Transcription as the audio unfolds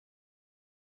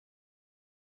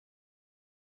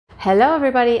Hello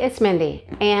everybody, it's Mindy,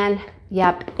 and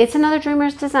yep, it's another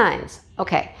Dreamers Designs.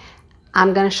 Okay,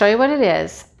 I'm going to show you what it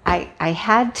is. I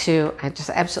just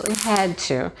absolutely had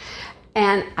to,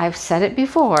 and I've said it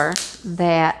before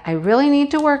that I really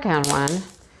need to work on one,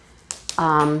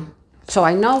 so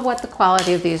I know what the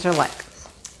quality of these are like.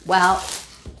 Well,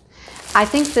 I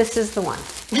think this is the one.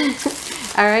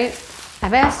 All right,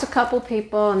 I've asked a couple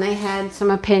people and they had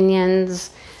some opinions,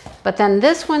 but then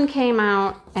this one came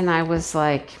out and I was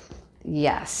like,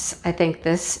 yes, I think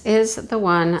this is the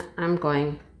one I'm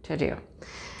going to do.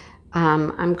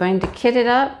 I'm going to kit it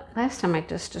up. Last time I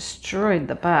just destroyed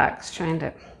the box trying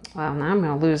to, well, now I'm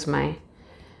going to lose my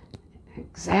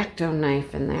X-Acto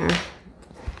knife in there.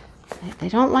 They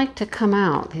don't like to come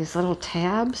out, these little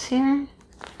tabs here.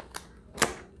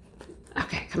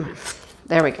 Okay, come on.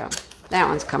 There we go. That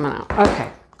one's coming out. Okay,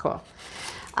 cool.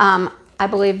 I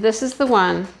believe this is the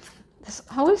one. This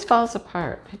always falls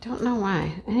apart. I don't know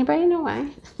why. Anybody know why?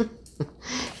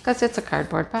 Because it's a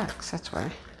cardboard box. That's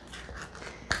why.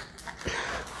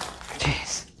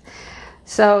 Jeez.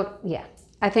 So, yeah.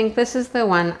 I think this is the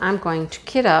one I'm going to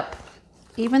kit up.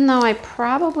 Even though I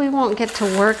probably won't get to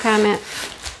work on it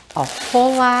a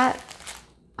whole lot,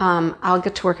 I'll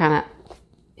get to work on it,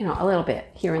 you know, a little bit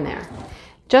here and there.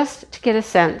 Just to get a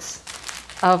sense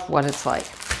of what it's like.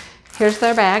 Here's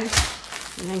their bag.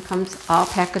 And then comes all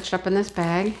packaged up in this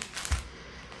bag.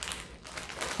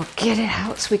 We'll get it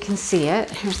out so we can see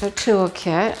it. Here's their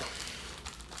toolkit.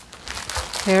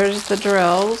 Here's the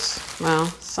drills. Well,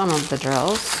 some of the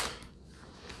drills.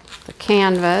 The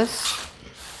canvas.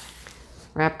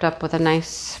 Wrapped up with a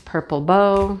nice purple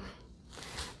bow.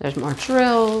 There's more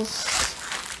drills.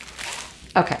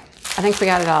 Okay, I think we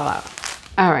got it all out.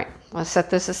 All right, let's set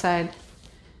this aside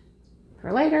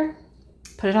for later.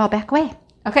 Put it all back away.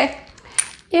 Okay.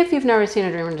 If you've never seen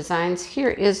a Dreamer Designs, here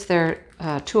is their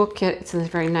toolkit. It's in this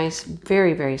very nice,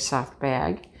 very, very soft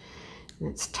bag. And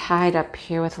it's tied up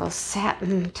here with a little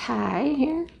satin tie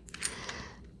here.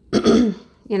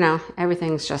 You know,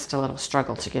 everything's just a little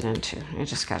struggle to get into. You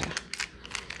just gotta,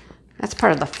 that's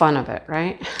part of the fun of it,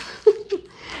 right?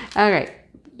 All right,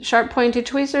 sharp pointy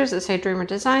tweezers that say Dreamer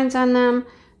Designs on them.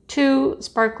 2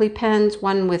 sparkly pens,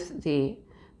 one with the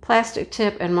plastic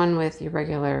tip and one with the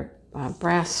regular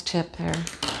brass tip there.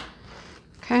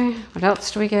 Okay, what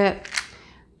else do we get?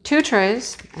 2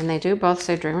 trays, and they do both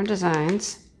say Dreamer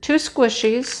Designs. 2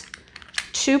 squishies,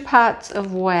 2 pots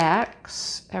of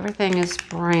wax. Everything is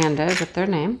branded with their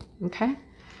name. Okay.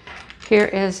 Here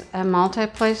is a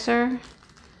multi-placer,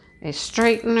 a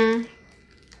straightener.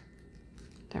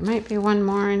 There might be one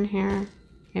more in here.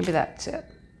 Maybe that's it.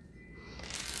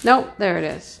 Nope, there it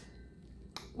is.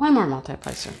 One more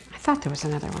multi-placer. I thought there was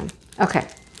another one. Okay.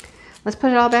 Let's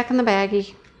put it all back in the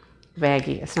baggie.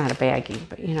 Baggie. It's not a baggie,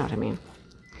 but you know what I mean.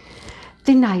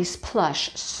 The nice,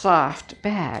 plush, soft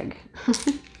bag.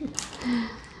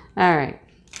 All right.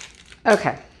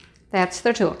 Okay. That's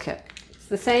their toolkit. It's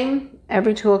the same.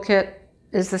 Every toolkit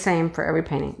is the same for every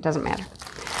painting. It doesn't matter.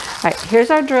 All right.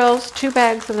 Here's our drills. 2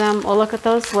 bags of them. We'll look at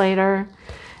those later.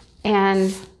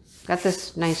 And got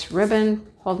this nice ribbon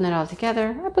holding it all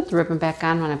together. I put the ribbon back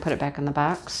on when I put it back in the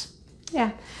box.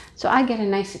 Yeah. So I get a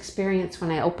nice experience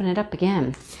when I open it up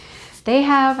again. They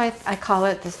have, I call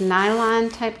it this nylon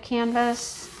type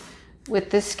canvas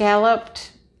with this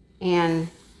scalloped and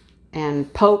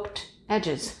poked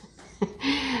edges.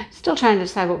 Still trying to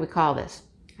decide what we call this.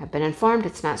 I've been informed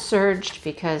it's not serged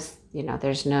because, you know,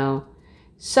 there's no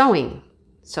sewing.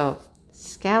 So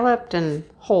scalloped and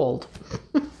hold.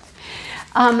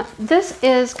 This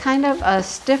is kind of a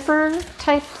stiffer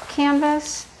type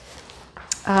canvas.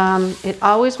 It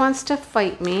always wants to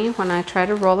fight me when I try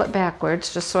to roll it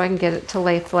backwards just so I can get it to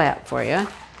lay flat for you.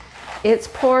 It's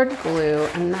poured glue.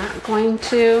 I'm not going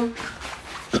to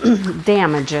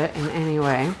damage it in any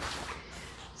way.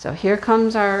 So here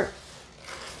comes our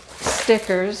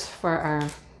stickers for our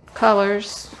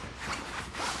colors.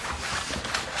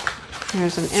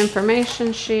 Here's an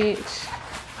information sheet.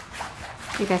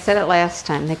 I think I said it last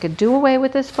time. They could do away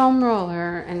with this foam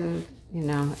roller and, you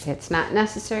know, it's not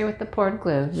necessary with the poured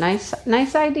glue. Nice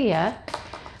idea,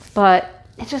 but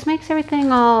it just makes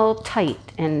everything all tight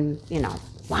and, you know,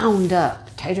 wound up,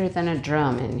 tighter than a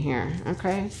drum in here,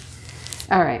 okay?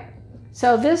 All right,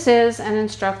 so this is an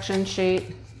instruction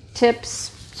sheet, tips,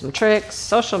 some tricks,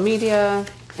 social media,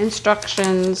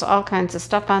 instructions, all kinds of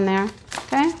stuff on there,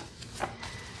 okay?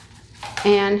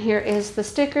 And here is the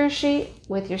sticker sheet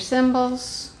with your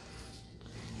symbols.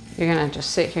 You're gonna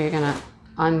just sit here, you're gonna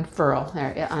unfurl.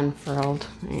 There, it unfurled.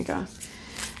 There you go.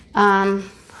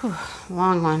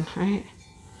 Long one, right?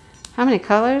 How many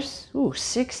colors? Ooh,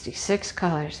 66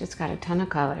 colors. It's got a ton of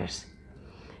colors.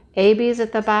 ABs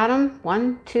at the bottom,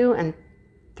 1, 2, and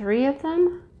 3 of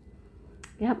them.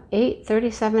 Yep, 8,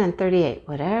 37, and 38,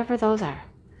 whatever those are.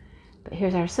 But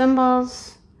here's our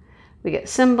symbols. We get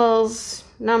symbols,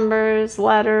 numbers,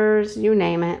 letters, you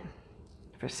name it.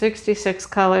 For 66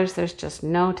 colors, there's just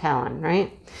no telling,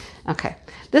 right? Okay,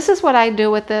 this is what I do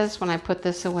with this when I put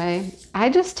this away. I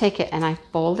just take it and I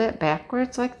fold it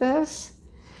backwards like this,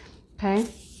 okay?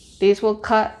 These will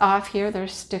cut off here.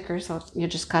 There's stickers, so you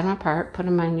just cut them apart, put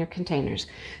them in your containers.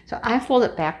 So I fold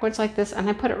it backwards like this, and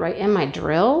I put it right in my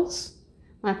drills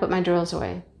when I put my drills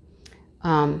away.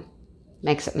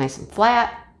 Makes it nice and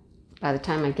flat by the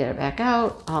time I get it back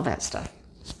out, all that stuff.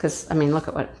 Because, I mean, look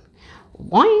at what,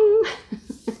 boing!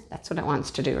 That's what it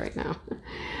wants to do right now.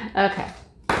 Okay,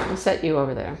 I'll set you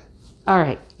over there. All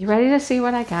right, you ready to see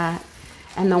what I got?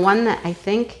 And the one that I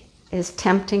think is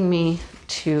tempting me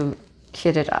to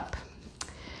kit it up.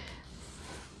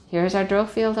 Here's our drill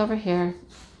field over here.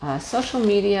 Social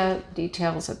media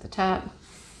details at the top.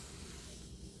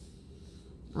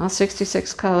 All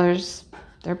 66 colors.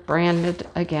 They're branded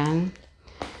again.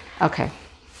 Okay,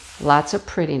 lots of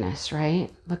prettiness, right?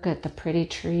 Look at the pretty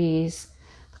trees.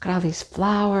 Look at all these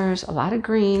flowers, a lot of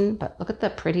green, but look at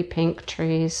the pretty pink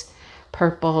trees,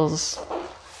 purples.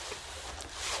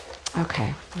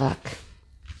 Okay, look.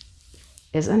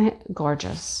 Isn't it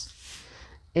gorgeous?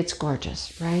 It's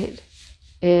gorgeous, right?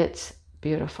 It's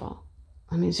beautiful.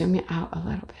 Let me zoom you out a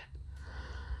little bit.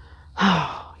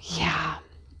 Oh, yeah.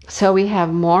 So we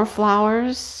have more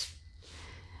flowers.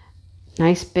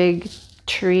 Nice big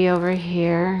tree over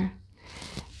here.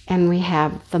 And we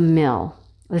have the mill.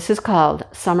 This is called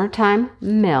Summertime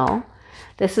Mill.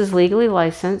 This is legally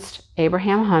licensed,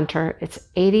 Abraham Hunter. It's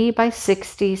 80 by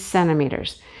 60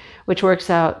 centimeters, which works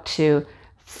out to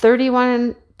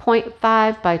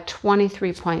 31.5 by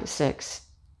 23.6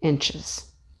 inches.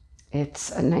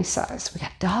 It's a nice size. We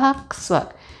got ducks.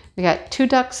 Look, we got 2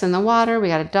 ducks in the water. We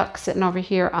got a duck sitting over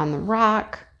here on the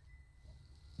rock.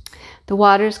 The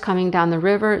water's coming down the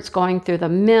river. It's going through the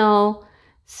mill,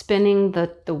 spinning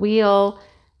the wheel,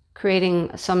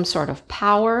 creating some sort of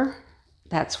power.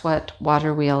 That's what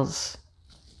water wheels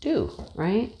do,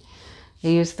 right?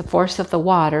 They use the force of the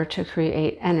water to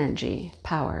create energy,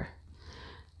 power.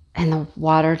 And the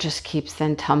water just keeps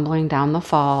then tumbling down the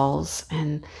falls.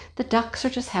 And the ducks are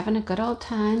just having a good old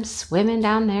time swimming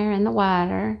down there in the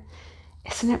water.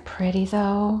 Isn't it pretty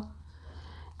though?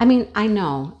 I mean, I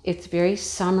know it's very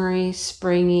summery,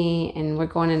 springy, and we're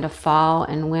going into fall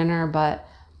and winter, but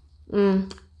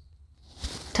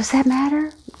does that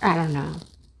matter? I don't know.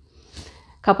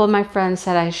 A couple of my friends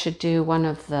said I should do one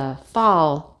of the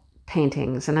fall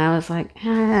paintings, and I was like,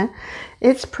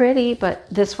 it's pretty, but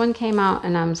this one came out,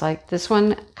 and I was like, this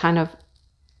one kind of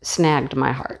snagged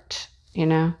my heart, you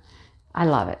know? I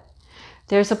love it.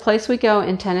 There's a place we go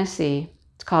in Tennessee.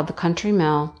 It's called the Country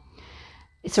Mill.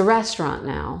 It's a restaurant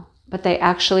now, but they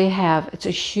actually have, it's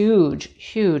a huge,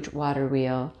 huge water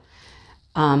wheel,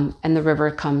 and the river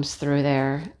comes through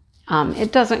there.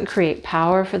 It doesn't create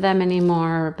power for them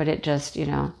anymore, but it just, you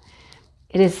know,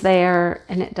 it is there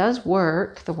and it does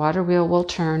work. The water wheel will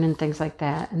turn and things like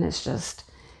that. And it's just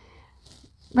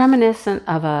reminiscent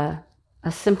of a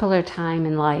simpler time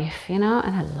in life, you know,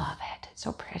 and I love it. It's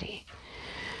so pretty.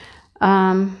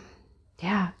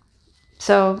 Yeah.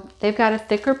 So they've got a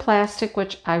thicker plastic,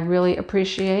 which I really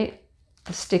appreciate.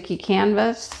 A sticky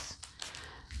canvas.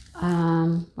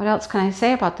 What else can I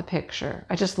say about the picture?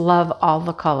 I just love all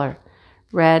the color.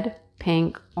 Red,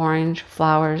 pink, orange,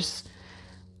 flowers.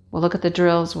 We'll look at the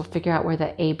drills. We'll figure out where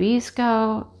the ABs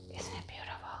go. Isn't it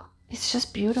beautiful? It's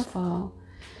just beautiful.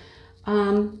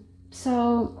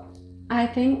 So I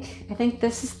think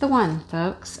this is the one,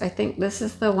 folks. I think this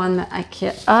is the one that I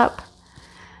kit up.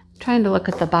 Trying to look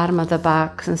at the bottom of the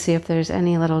box and see if there's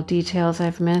any little details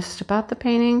I've missed about the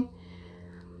painting.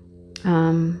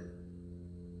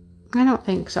 I don't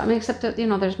think so. I mean, except that, you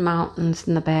know, there's mountains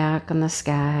in the back and the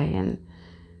sky and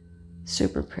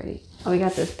super pretty. Oh, we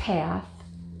got this path.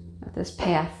 Got this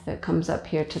path that comes up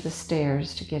here to the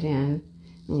stairs to get in.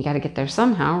 And you got to get there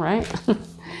somehow, right?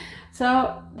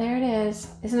 So there it is.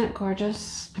 Isn't it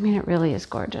gorgeous? I mean, it really is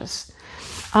gorgeous.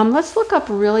 Let's look up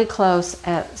really close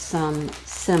at some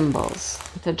symbols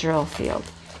with the drill field.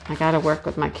 I got to work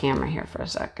with my camera here for a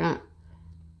second.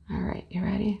 All right, you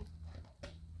ready?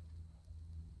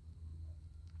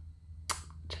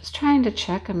 Just trying to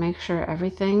check and make sure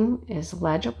everything is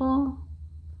legible.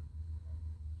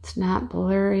 It's not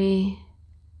blurry,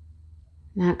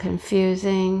 not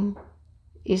confusing,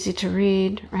 easy to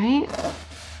read, right?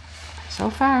 So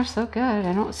far, so good.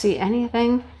 I don't see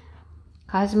anything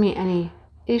causing me any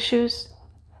issues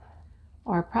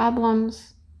or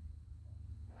problems.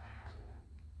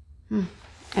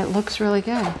 It looks really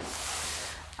good.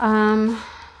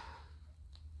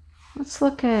 Let's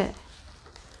look at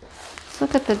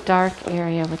the dark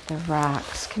area with the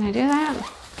rocks. Can I do that?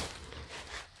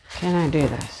 Can I do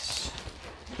this?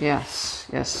 Yes,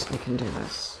 I can do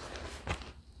this.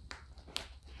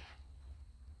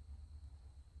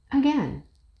 Again,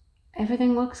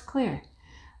 everything looks clear.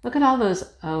 Look at all those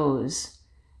O's.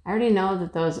 I already know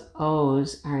that those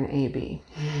O's are an AB.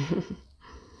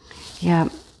 Yeah,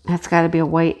 that's got to be a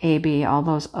white AB, all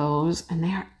those O's, and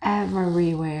they are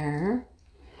everywhere.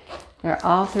 They're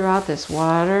all throughout this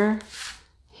water,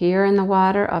 here in the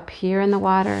water, up here in the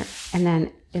water, and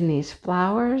then in these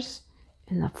flowers,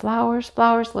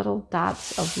 little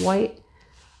dots of white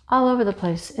all over the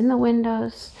place, in the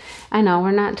windows. I know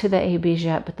we're not to the ABs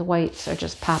yet, but the whites are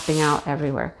just popping out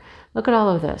everywhere. Look at all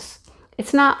of this.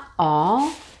 It's not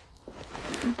all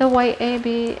the white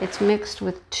AB, it's mixed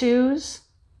with 2s,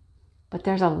 but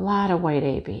there's a lot of white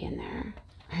AB in there,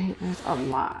 right? There's a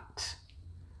lot.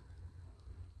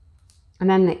 And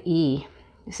then the E.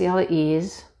 You see all the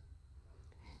E's?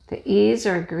 The E's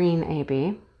are green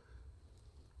AB.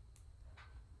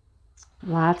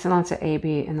 Lots and lots of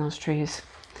AB in those trees.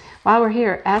 While we're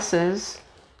here, S's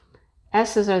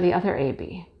are the other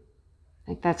AB. I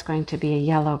think that's going to be a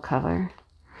yellow color.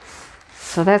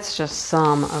 So that's just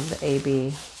some of the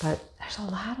AB, but there's a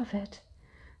lot of it.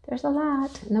 There's a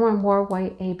lot. And there are more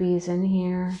white ABs in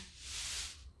here.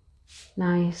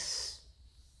 Nice.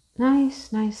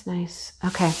 Nice.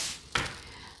 Okay.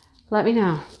 Let me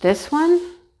know. This one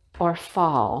or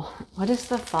fall? What is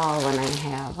the fall one I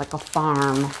have? Like a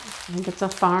farm. I think it's a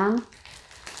farm.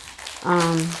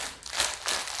 I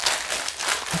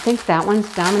think that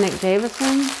one's Dominic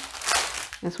Davison.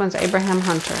 This one's Abraham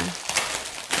Hunter.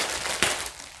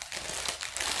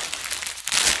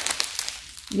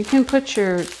 You can put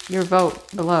your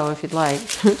vote below if you'd like.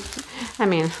 I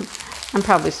mean, I'm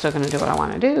probably still going to do what I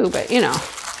want to do, but you know.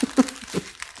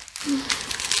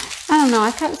 I don't know.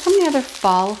 I've got so many other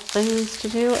fall things to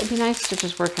do. It'd be nice to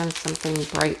just work on something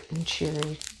bright and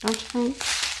cheery, don't you think?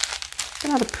 Look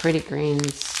at all the pretty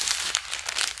greens.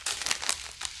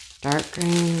 Dark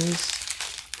greens.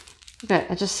 Look at,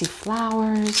 I just see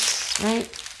flowers, right?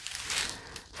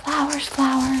 Flowers.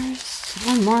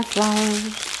 And more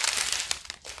flowers.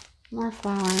 More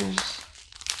flowers.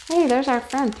 Hey, there's our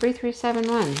friend,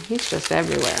 3371. He's just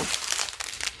everywhere.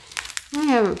 I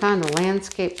haven't found a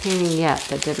landscape painting yet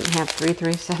that didn't have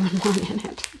 3371 in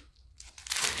it.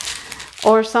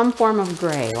 Or some form of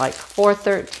gray, like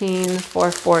 413,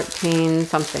 414,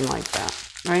 something like that,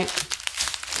 right?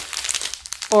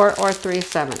 Or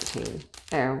 317.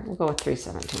 There, we'll go with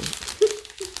 317.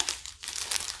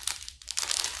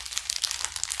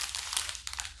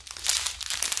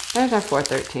 There's our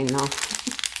 413 though.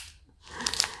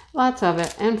 Lots of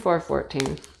it, and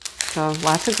 414. So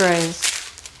lots of grays.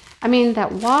 I mean,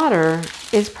 that water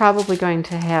is probably going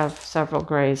to have several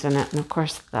grays in it. And of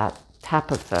course, that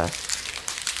top of the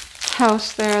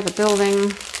house there, the building,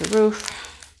 the roof,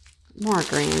 more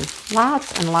green.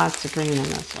 Lots and lots of green in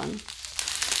this one.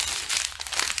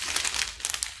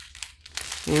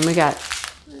 And we got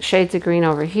shades of green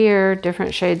over here,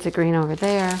 different shades of green over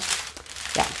there.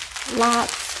 Yeah,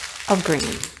 lots of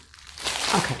green.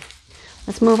 Okay,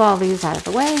 let's move all these out of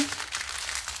the way.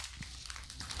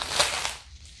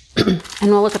 And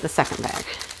we'll look at the second bag.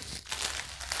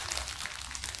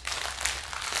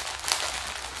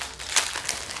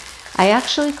 I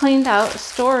actually cleaned out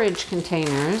storage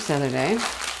containers the other day.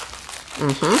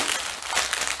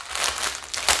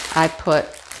 I put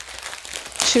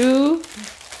 2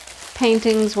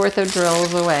 paintings worth of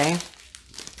drills away.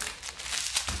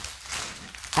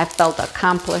 I felt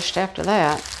accomplished after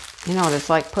that. You know what it's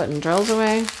like putting drills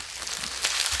away?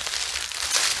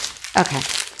 Okay.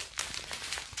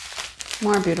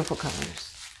 More beautiful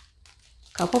colors.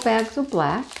 A couple bags of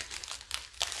black.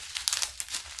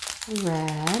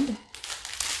 Red.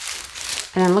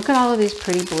 And then look at all of these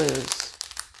pretty blues.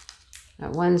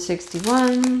 Got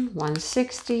 161,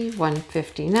 160,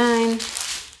 159,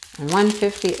 and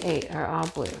 158 are all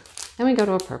blue. Then we go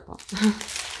to a purple.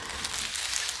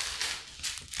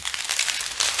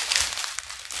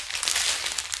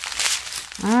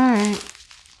 All right.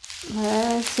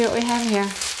 Let's see what we have here.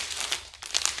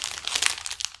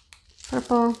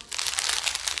 Purple,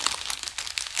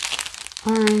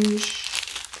 orange,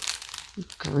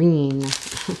 green,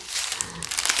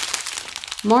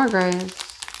 more grays,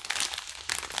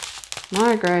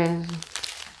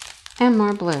 and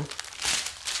more blue.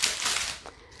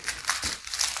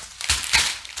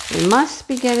 We must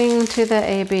be getting to the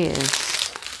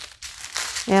ABs.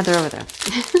 Yeah, they're over there.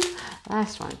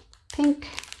 Last one. Pink,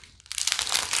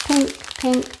 pink,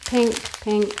 pink, pink,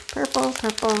 pink, purple,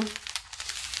 purple.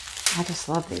 I just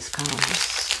love these colors.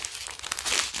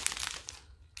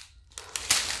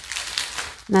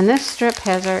 And then this strip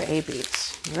has our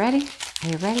ABs. You ready? Are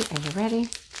you ready? Are you ready?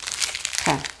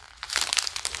 Okay.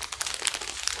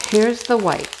 Here's the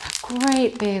white. A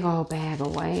great big old bag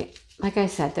of white. Like I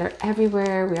said, they're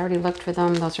everywhere. We already looked for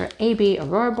them. Those are AB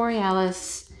Aurora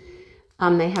Borealis.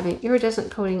 They have an iridescent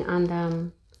coating on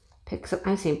them. Picks up,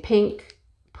 I'm seeing pink,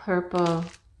 purple, a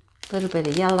little bit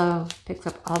of yellow. Picks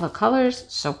up all the colors.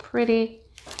 So pretty.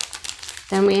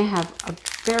 Then we have a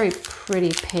very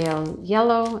pretty pale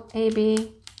yellow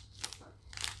AB.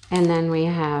 And then we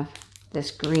have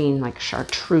this green, like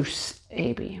chartreuse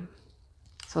AB.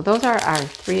 So those are our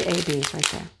 3 ABs right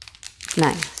there.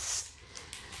 Nice.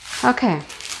 Okay.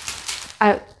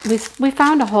 We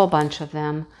found a whole bunch of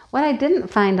them. What I didn't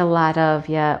find a lot of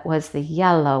yet was the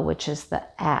yellow, which is the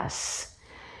S.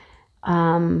 So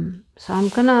I'm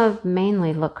going to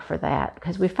mainly look for that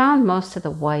because we found most of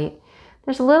the white.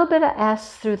 There's a little bit of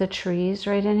S through the trees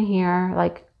right in here,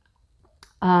 like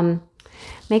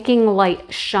making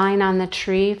light shine on the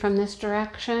tree from this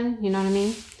direction. You know what I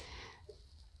mean?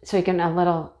 So you get a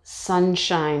little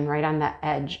sunshine right on the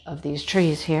edge of these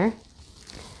trees here.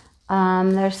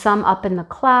 There's some up in the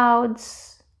clouds.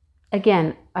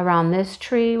 Again, around this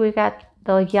tree, we've got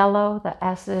the yellow, the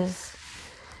S's.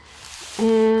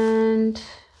 And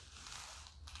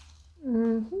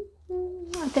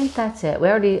I think that's it. We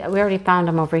already found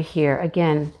them over here.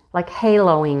 Again, like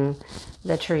haloing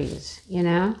the trees, you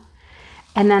know?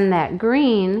 And then that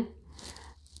green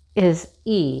is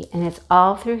E, and it's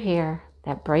all through here.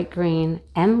 That bright green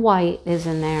and white is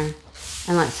in there.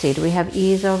 And let's see, do we have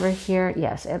E's over here?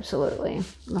 Yes, absolutely.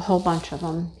 A whole bunch of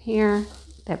them here.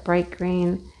 That bright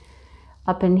green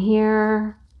up in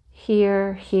here,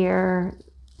 here, here.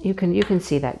 You can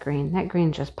see that green. That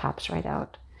green just pops right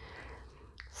out.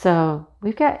 So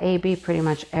we've got AB pretty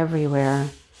much everywhere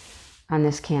on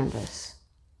this canvas.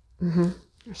 There's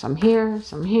some here,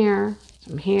 some here,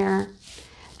 some here.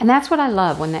 And that's what I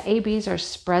love. When the ABs are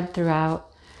spread throughout,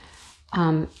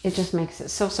 it just makes it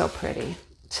so, so pretty.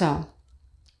 So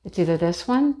it's either this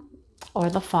one or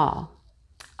the fall.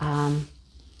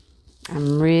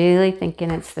 I'm really thinking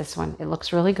it's this one. It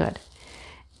looks really good.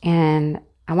 And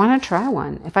I want to try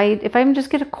one. If I can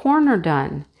just get a corner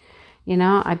done, you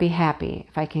know, I'd be happy.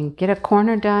 If I can get a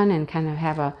corner done and kind of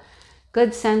have a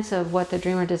good sense of what the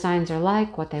Dreamer designs are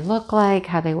like, what they look like,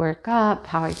 how they work up,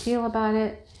 how I feel about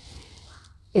it,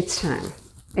 it's time.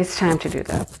 It's time to do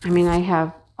that. I mean, I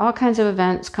have all kinds of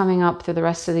events coming up through the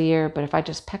rest of the year, but if I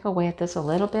just peck away at this a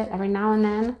little bit every now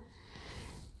and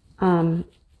then,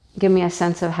 give me a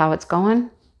sense of how it's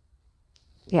going.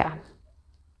 Yeah,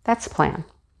 that's the plan.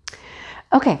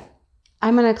 Okay,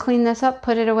 I'm going to clean this up,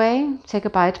 put it away, say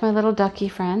goodbye to my little ducky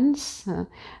friends.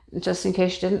 Just in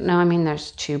case you didn't know, I mean,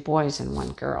 there's 2 boys and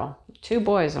 1 girl. 2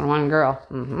 boys and 1 girl.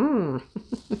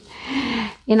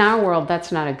 In our world,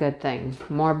 that's not a good thing.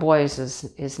 More boys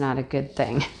is not a good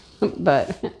thing.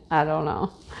 But I don't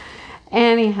know.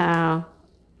 Anyhow,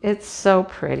 it's so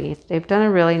pretty. They've done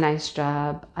a really nice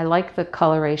job. I like the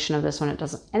coloration of this one. It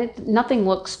doesn't, and nothing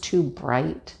looks too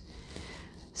bright.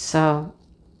 So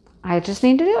I just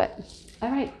need to do it. All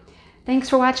right. Thanks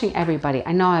for watching, everybody.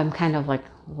 I know I'm kind of like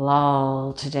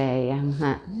lull today.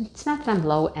 It's not that I'm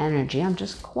low energy. I'm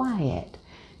just quiet.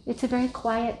 It's a very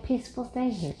quiet, peaceful day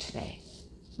here today.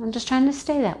 I'm just trying to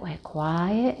stay that way.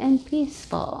 Quiet and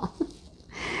peaceful.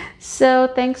 So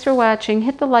thanks for watching.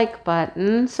 Hit the like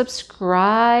button.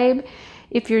 Subscribe.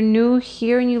 If you're new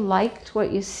here and you liked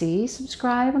what you see,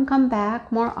 subscribe and come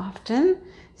back more often.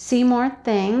 See more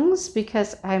things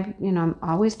because I'm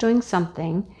always doing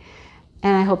something.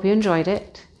 And I hope you enjoyed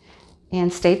it.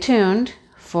 And stay tuned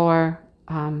for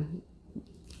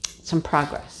some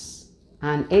progress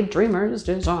on a Dreamer's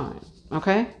design.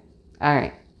 Okay? All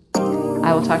right.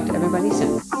 I will talk to everybody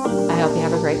soon. I hope you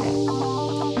have a great day.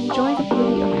 Enjoy the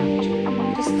beauty around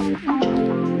you. Just